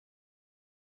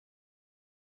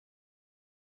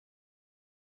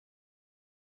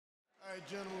All right,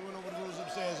 gentlemen, we went over the rules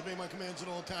upstairs. Obey my commands at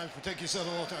all times. Protect yourself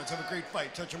at all times. Have a great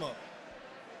fight. Touch them up.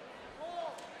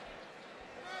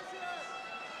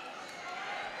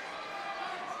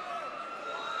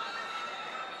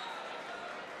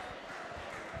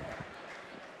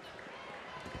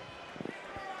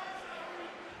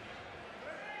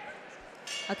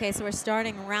 Okay, so we're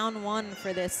starting round one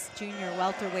for this junior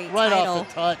welterweight right title. Off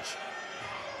the touch.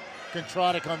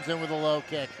 Contrada comes in with a low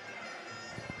kick.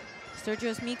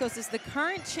 Stergos Mikkios is the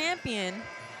current champion.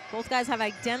 Both guys have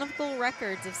identical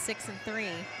records of 6-3.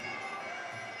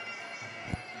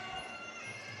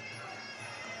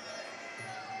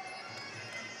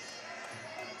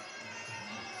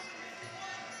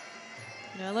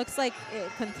 You know, it looks like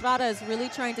Contrada is really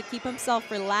trying to keep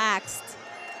himself relaxed.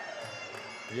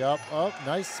 Yep. Oh,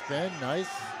 nice spin. Nice.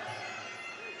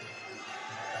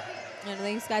 You know,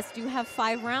 these guys do have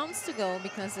 5 rounds to go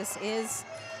because this is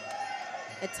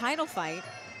a title fight.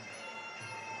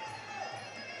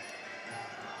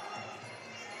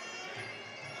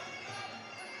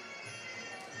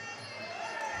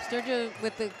 Stergos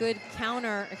with a good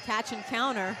counter, a catch and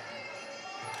counter.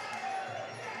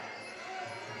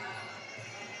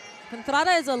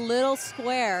 Contrada is a little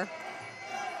square.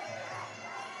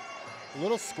 A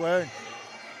little square.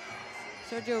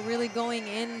 Stergos really going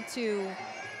into,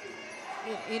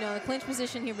 you know, the clinch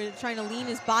position here, but trying to lean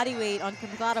his body weight on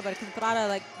Contrada, but Contrada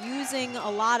like using a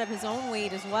lot of his own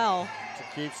weight as well. To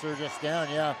keep Stergos down,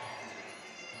 yeah.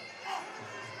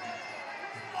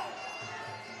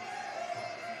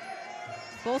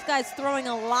 Both guys throwing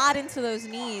a lot into those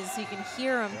knees. You can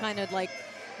hear him kind of like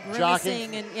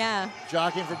grimacing and yeah.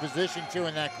 Jockeying for position too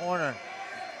in that corner.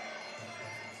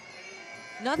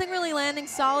 Nothing really landing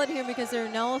solid here because they're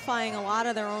nullifying a lot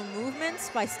of their own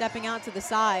movements by stepping out to the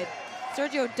side.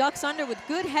 Stergos ducks under with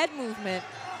good head movement.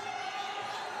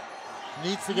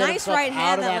 Needs to get nice himself right out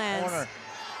hand of that that lands. corner.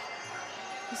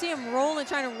 You see him rolling,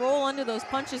 trying to roll under those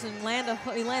punches and he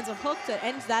lands a hook that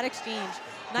ends that exchange.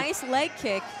 Nice leg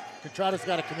kick. Contrada's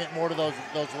got to commit more to those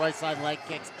right side leg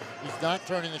kicks. He's not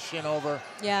turning the shin over.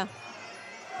 Yeah.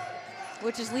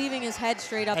 Which is leaving his head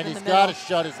straight up in the middle. And he's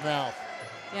got to shut his mouth.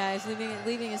 Yeah, he's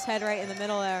leaving his head right in the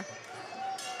middle there.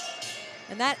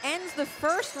 And that ends the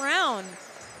first round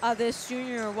of this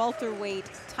junior welterweight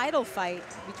title fight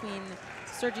between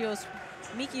Stergos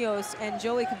Mikkios and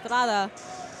Joey Contrada.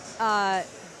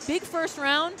 Big first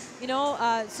round, you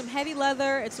know, some heavy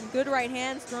leather and some good right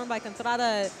hands thrown by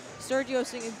Contrada.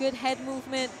 Stergos doing a good head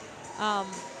movement,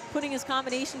 putting his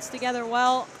combinations together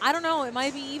well. I don't know, it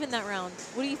might be even that round.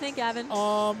 What do you think, Gavin?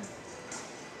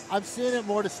 I'm seeing it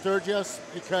more to Stergos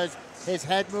because his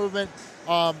head movement,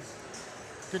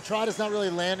 Contrada's not really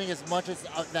landing as much as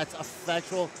that's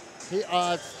effectual.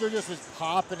 Stergos was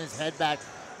popping his head back.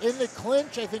 In the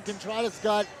clinch, I think Contrada's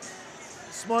got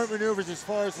smart maneuvers as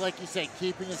far as, like you say,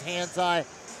 keeping his hands high,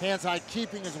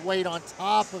 keeping his weight on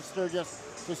top of Stergos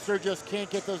so Stergos can't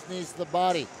get those knees to the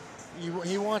body.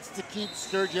 He wants to keep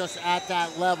Stergos at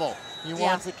that level. He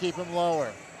wants to keep him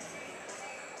lower.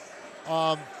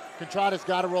 Contrada's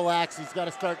got to relax. He's got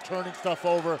to start turning stuff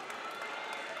over.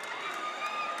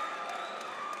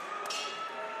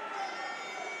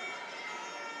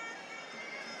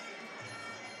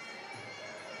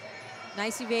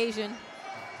 Nice evasion.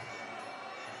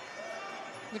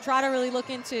 Contrada really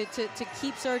looking to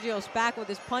keep Stergos back with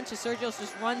his punches. Stergos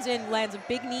just runs in, lands a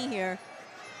big knee here.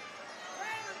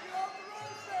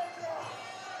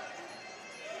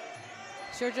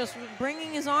 Stergos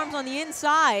bringing his arms on the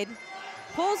inside.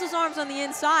 Pulls his arms on the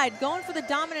inside, going for the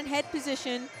dominant head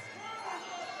position.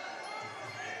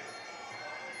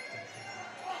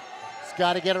 He's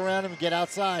got to get around him and get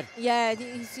outside. Yeah,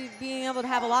 he's being able to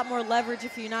have a lot more leverage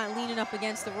if you're not leaning up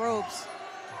against the ropes.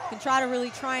 Contrada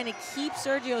really trying to keep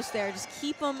Stergos there, just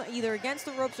keep him either against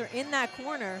the ropes or in that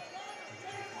corner.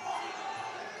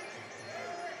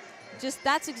 Just,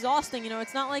 that's exhausting, you know,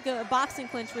 it's not like a boxing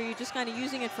clinch where you're just kind of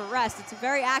using it for rest. It's a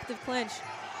very active clinch.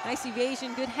 Nice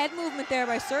evasion, good head movement there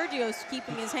by Stergos,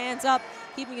 keeping his hands up,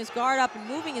 keeping his guard up and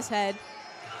moving his head.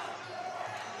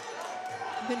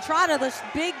 Contrada, those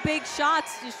big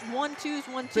shots, just 1-2s,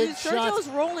 1-2s.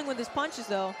 Stergos rolling with his punches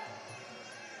though.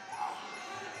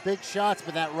 Big shots,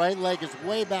 but that right leg is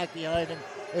way back behind him.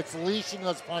 It's leashing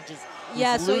those punches.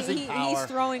 Yeah, he's so losing he's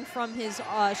throwing from his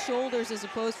shoulders as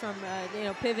opposed from, you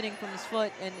know, pivoting from his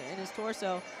foot and his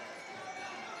torso.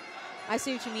 I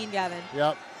see what you mean, Gavin.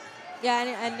 Yep. Yeah,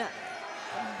 and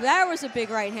that was a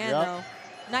big right hand, though.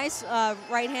 Nice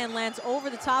right hand lands over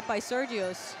the top by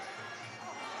Stergos.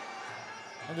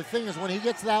 And the thing is, when he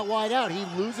gets that wide out, he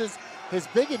loses his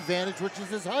big advantage, which is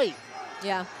his height.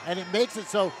 Yeah. And it makes it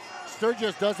so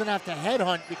Stergos doesn't have to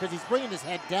headhunt because he's bringing his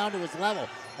head down to his level.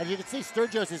 And you can see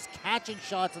Stergos is catching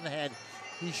shots in the head.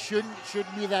 He shouldn't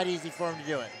be that easy for him to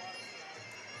do it.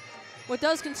 What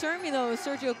does concern me, though, is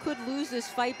Sergio could lose this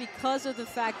fight because of the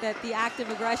fact that the active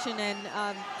aggression and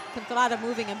Contrada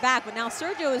moving him back. But now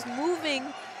Sergio is moving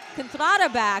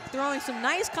Contrada back, throwing some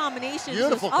nice combinations.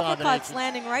 Beautiful those uppercuts combinations.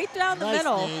 landing right down the Nice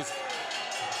middle. knees.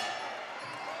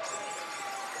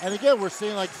 And again, we're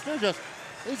seeing like Stergos,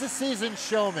 he's a seasoned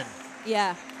showman.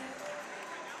 Yeah.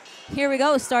 Here we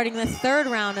go, starting the third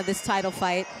round of this title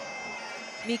fight.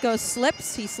 Mikkios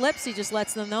slips, he just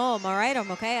lets them know, I'm all right,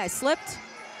 I'm okay, I slipped.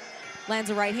 Lands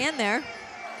a right hand there.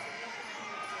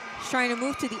 He's trying to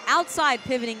move to the outside,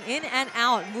 pivoting in and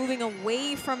out, moving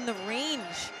away from the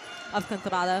range of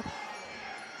Contrada.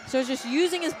 So he's just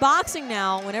using his boxing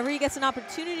now. Whenever he gets an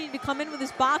opportunity to come in with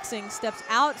his boxing, steps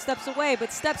out, steps away,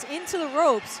 but steps into the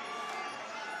ropes.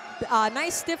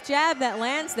 Nice stiff jab that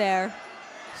lands there.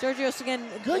 Sergio's again,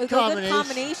 Good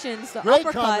combinations. The Great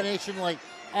uppercut. combination, like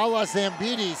a la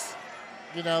Zambides.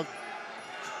 You know,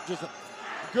 just a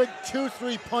good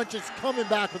 2-3 punches, coming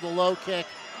back with a low kick.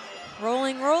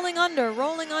 Rolling under,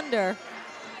 rolling under.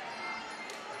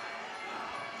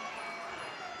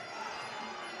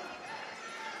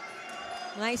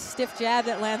 Nice stiff jab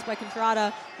that lands by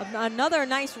Contrada. Another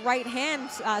nice right hand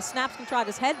snaps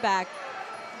Contrada's head back.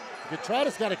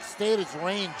 Contrada's got to stay at his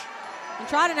range.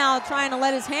 Contrada now trying to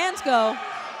let his hands go.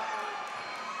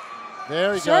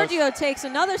 There he goes. Sergio takes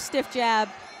another stiff jab.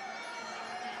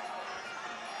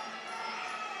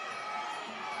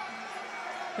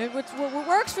 What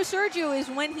works for Sergio is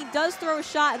when he does throw a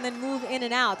shot and then move in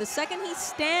and out. The second he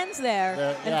stands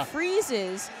there and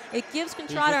freezes, it gives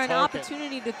Contrada an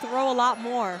opportunity to throw a lot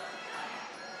more.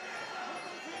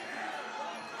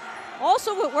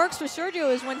 Also, what works for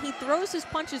Sergio is when he throws his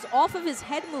punches off of his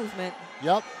head movement.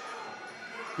 Yep.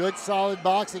 Good, solid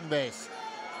boxing base.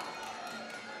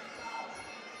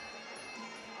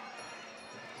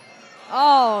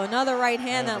 Oh, another right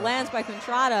hand that lands by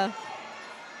Contrada.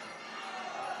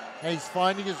 And he's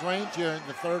finding his range here in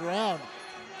the third round.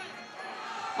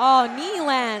 Oh, knee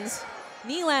lands.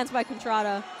 Knee lands by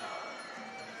Contrada.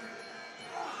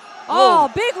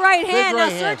 Oh, big right hand. Now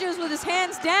Sergio's with his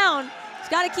hands down. He's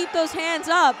got to keep those hands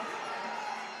up.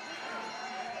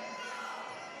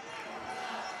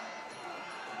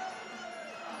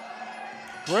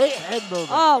 Great head movement.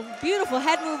 Oh, beautiful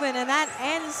head movement, and that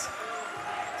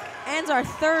ends our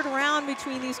third round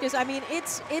between these guys. I mean,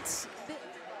 it's.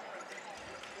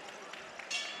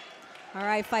 All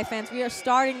right, fight fans, we are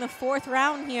starting the fourth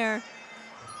round here.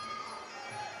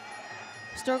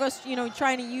 Stergos, you know,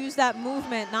 trying to use that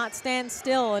movement, not stand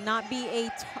still, and not be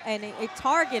a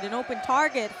target, an open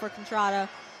target for Contrada.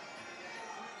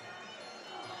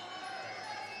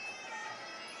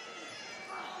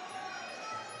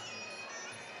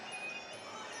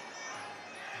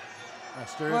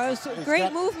 Well,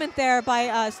 great movement there by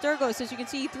Stergos. As you can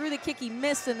see, he threw the kick, he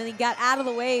missed, and then he got out of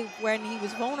the way when he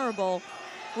was vulnerable,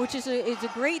 which is a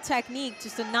great technique,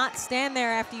 just to not stand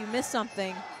there after you miss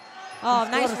something. Oh,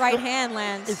 nice right hand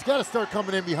lands. He's got to start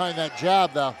coming in behind that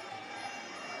jab, though.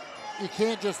 You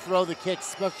can't just throw the kicks,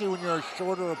 especially when you're a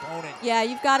shorter opponent. Yeah,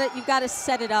 you've got to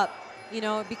set it up, you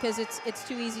know, because it's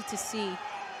too easy to see.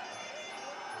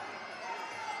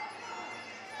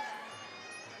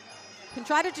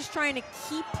 Contrada just trying to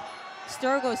keep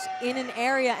Stergos in an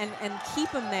area and keep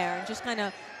him there and just kind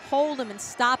of hold him and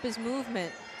stop his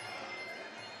movement.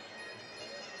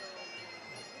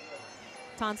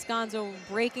 Tanscanzo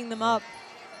breaking them up,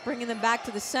 bringing them back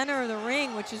to the center of the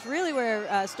ring, which is really where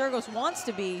Stergos wants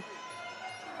to be.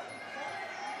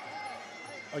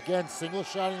 Again, single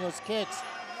shotting those kicks,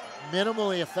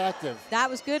 minimally effective. That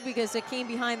was good because it came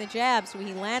behind the jab, so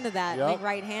he landed that. Yep. Big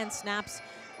right hand snaps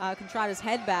Contrada's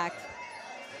head back.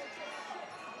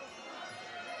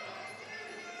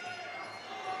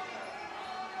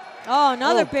 Oh,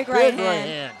 another big right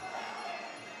hand.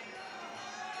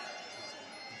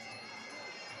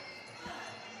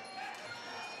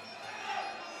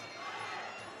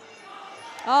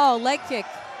 Oh, leg kick.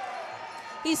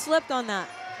 He slipped on that.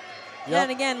 Yep.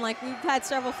 And again, like we've had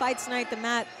several fights tonight, the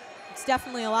mat, it's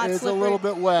definitely a lot slippery. It's a little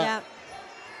bit wet. Yeah.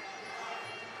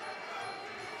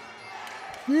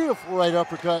 Beautiful right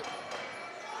uppercut.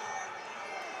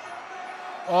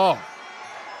 Oh.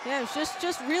 Yeah, it was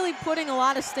just really putting a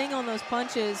lot of sting on those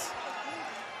punches.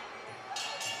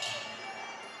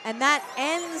 And that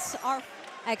ends our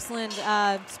excellent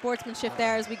sportsmanship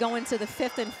there as we go into the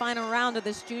fifth and final round of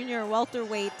this junior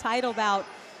welterweight title bout.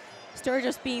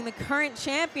 Stergos being the current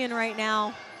champion right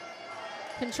now.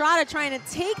 Contrada trying to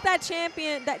take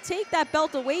that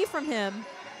belt away from him.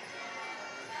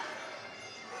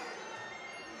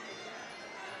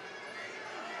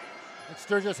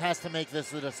 Sturgis has to make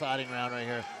this the deciding round right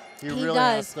here. He really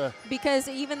does, has to. because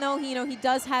even though he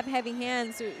does have heavy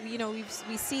hands,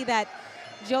 we see that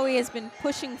Joey has been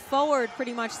pushing forward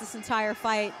pretty much this entire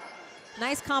fight.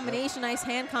 Nice combination, nice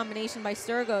hand combination by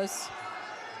Stergos.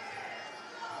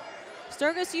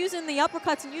 Stergos using the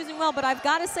uppercuts and using well, but I've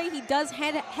got to say he does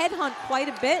headhunt quite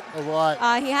a bit. A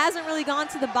lot. He hasn't really gone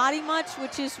to the body much,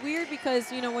 which is weird because,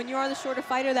 when you are the shorter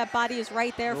fighter, that body is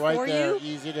right there for you.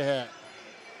 Easy to hit.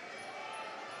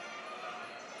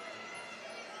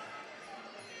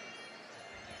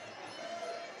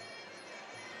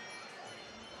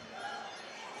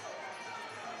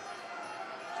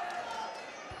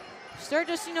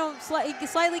 Sturgis,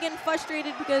 slightly getting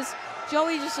frustrated because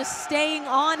Joey's just staying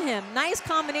on him. Nice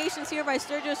combinations here by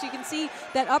Sturgis. You can see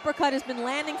that uppercut has been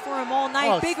landing for him all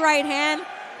night. Big right hand.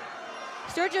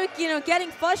 Sturgis, getting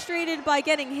frustrated by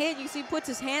getting hit. You see, he puts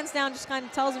his hands down, just kind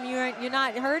of tells him, you're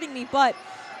not hurting me, but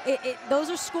those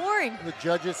are scoring. The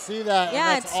judges see that,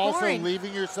 yeah, and that's also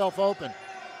leaving yourself open.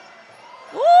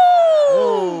 Ooh!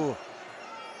 Ooh.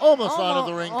 Almost onto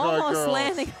the ring card, almost girls.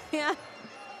 landing, yeah.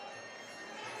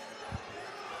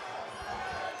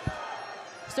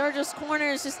 Sturgis' corner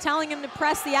is just telling him to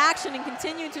press the action and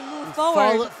continue to move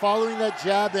forward. Following that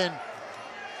jab in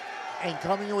and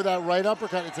coming in with that right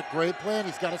uppercut, it's a great plan.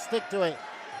 He's got to stick to it.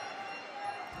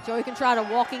 Joey Contrada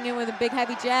walking in with a big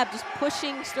heavy jab, just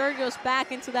pushing Sturgis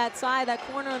back into that side, that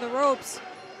corner of the ropes.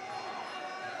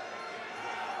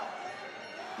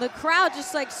 The crowd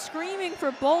just like screaming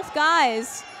for both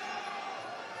guys.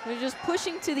 They're just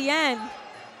pushing to the end.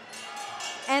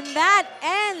 And that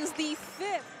ends the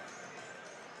 5th.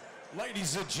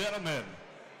 Ladies and gentlemen,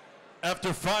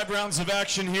 after 5 rounds of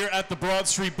action here at the Broad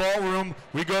Street Ballroom,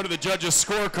 we go to the judges'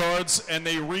 scorecards, and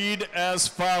they read as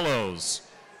follows.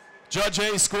 Judge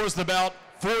A scores the bout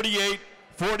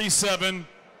 48-47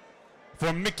 for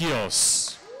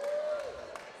Mikkios.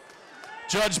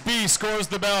 Judge B scores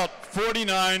the bout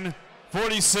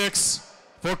 49-46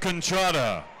 for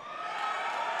Contrada.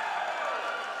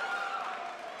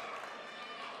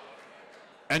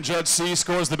 And Judge C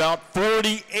scores the bout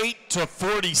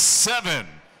 48-47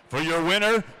 for your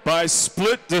winner by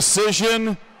split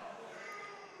decision.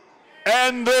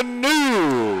 And the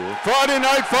new Friday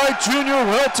Night Fight Junior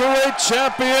Welterweight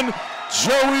Champion,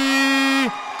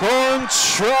 Joey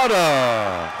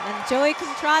Contrada. And Joey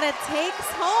Contrada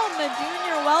takes home the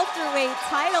Junior Welterweight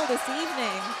title this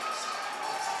evening.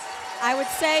 I would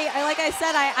say, like I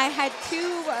said, I had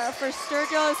 2 for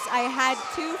Stergos. I had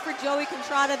 2 for Joey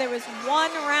Contrada. There was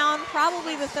 1 round,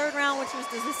 probably the 3rd round, which was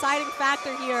the deciding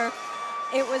factor here.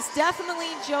 It was definitely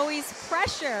Joey's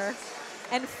pressure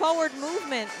and forward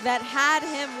movement that had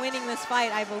him winning this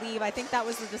fight, I believe. I think that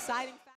was the deciding factor.